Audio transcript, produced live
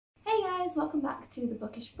guys, welcome back to the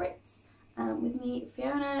Bookish Brits with me,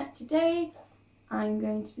 Fiona. Today I'm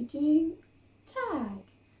going to be doing tag.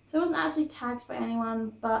 So I wasn't actually tagged by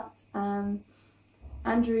anyone, but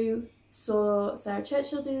Andrew saw Sarah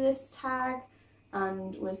Churchill do this tag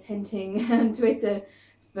and was hinting on Twitter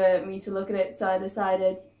for me to look at it, so I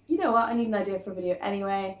decided, you know what, I need an idea for a video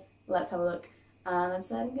anyway, let's have a look, and I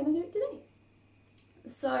decided I'm going to do it today.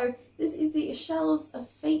 So this is the Shelves of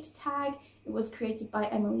Fate tag. It was created by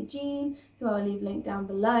Emily Jean, who I'll leave linked down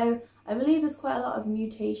below. I believe there's quite a lot of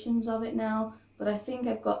mutations of it now, but I think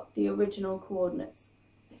I've got the original coordinates,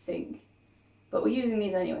 I think. But we're using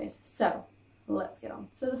these anyways, so let's get on.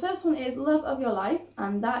 So the first one is Love of Your Life,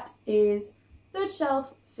 and that is 3rd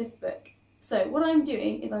shelf, 5th book. So what I'm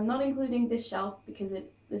doing is I'm not including this shelf,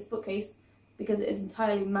 this bookcase, because it is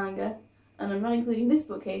entirely manga, and I'm not including this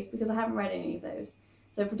bookcase because I haven't read any of those.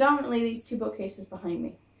 So predominantly these two bookcases behind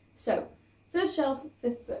me. So 3rd shelf,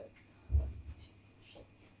 5th book.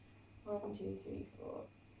 1, 2, 3, 4,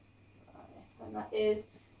 5. And that is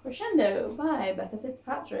Crescendo by Becca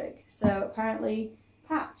Fitzpatrick. So apparently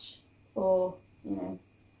Patch, or, you know,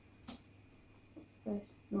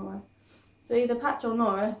 what's Nora. So either Patch or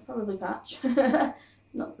Nora, probably Patch,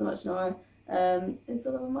 not so much Nora, is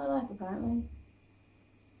the love of my life apparently.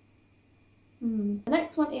 The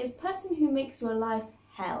next one is Person Who Makes Your Life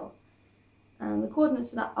Hell. And the coordinates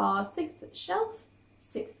for that are 6th shelf,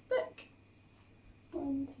 6th book.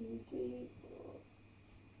 1, 2, 3,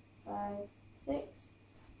 4, 5, 6.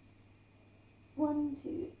 1,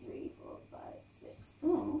 2, 3, 4, 5, 6.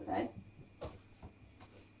 Oh, okay.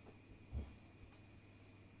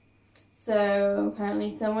 So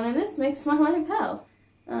apparently someone in this makes my life hell.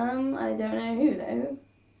 I don't know who though,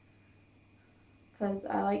 because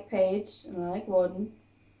I like Paige and I like Warden.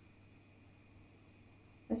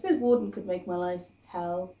 I suppose Warden could make my life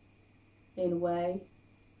hell in a way,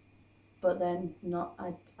 but then not.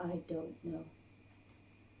 I don't know.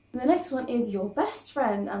 And the next one is Your Best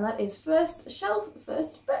Friend, and that is 1st shelf,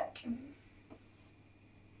 1st book.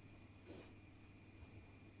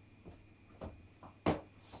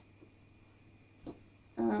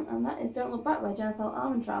 And that is Don't Look Back by Jennifer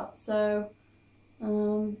Armentrout. So,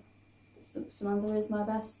 Samantha is my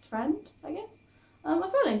best friend, I guess. I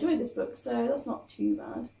fairly enjoyed this book, so that's not too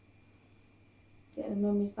bad. Getting the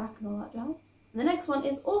memories back and all that jazz. And the next one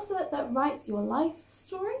is Author That Writes Your Life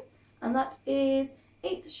Story, and that is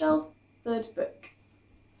 8th shelf, 3rd book.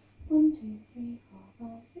 1, 2, 3, 4,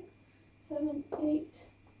 5, 6, 7, 8.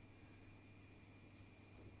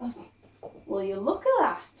 Oh, will you look at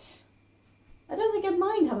that? I don't think I'd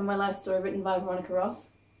mind having my life story written by Veronica Roth.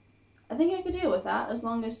 I think I could deal with that as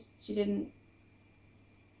long as she didn't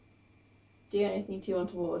do anything too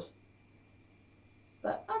untoward.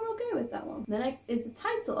 But I'm okay with that one. The next is the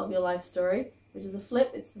title of your life story, which is a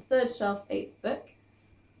flip. It's the 3rd shelf, 8th book.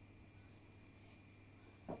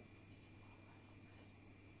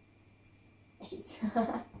 8.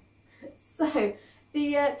 So,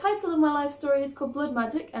 the title of my life story is called Blood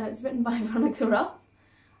Magic, and it's written by Veronica Roth.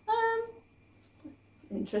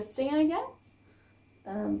 Interesting, I guess.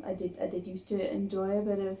 I did used to enjoy a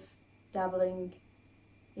bit of dabbling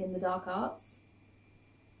in the dark arts.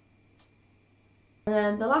 And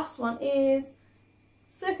then the last one is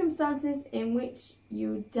Circumstances in Which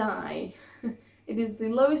You Die. It is the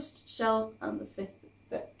lowest shelf and the 5th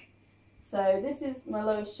book. So this is my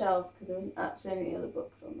lowest shelf because there wasn't actually any other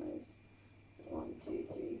books on those. So 1, 2,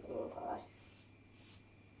 3, 4,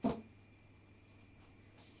 5.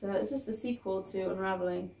 So this is the sequel to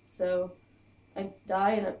Unraveling. So I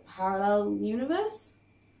die in a parallel universe,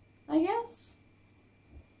 I guess?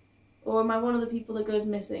 Or am I one of the people that goes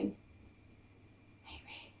missing?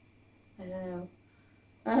 Maybe.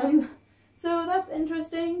 I don't know. So that's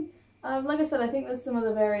interesting. Like I said, I think there's some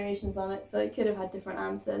other variations on it, so it could have had different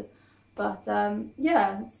answers. But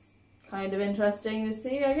yeah, it's kind of interesting to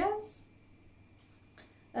see, I guess.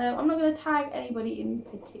 I'm not going to tag anybody in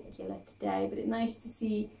particular today, but it's nice to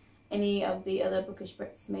see any of the other Bookish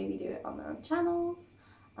Brits maybe do it on their own channels.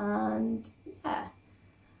 And yeah,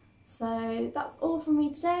 so that's all from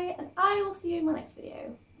me today, and I will see you in my next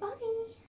video. Bye!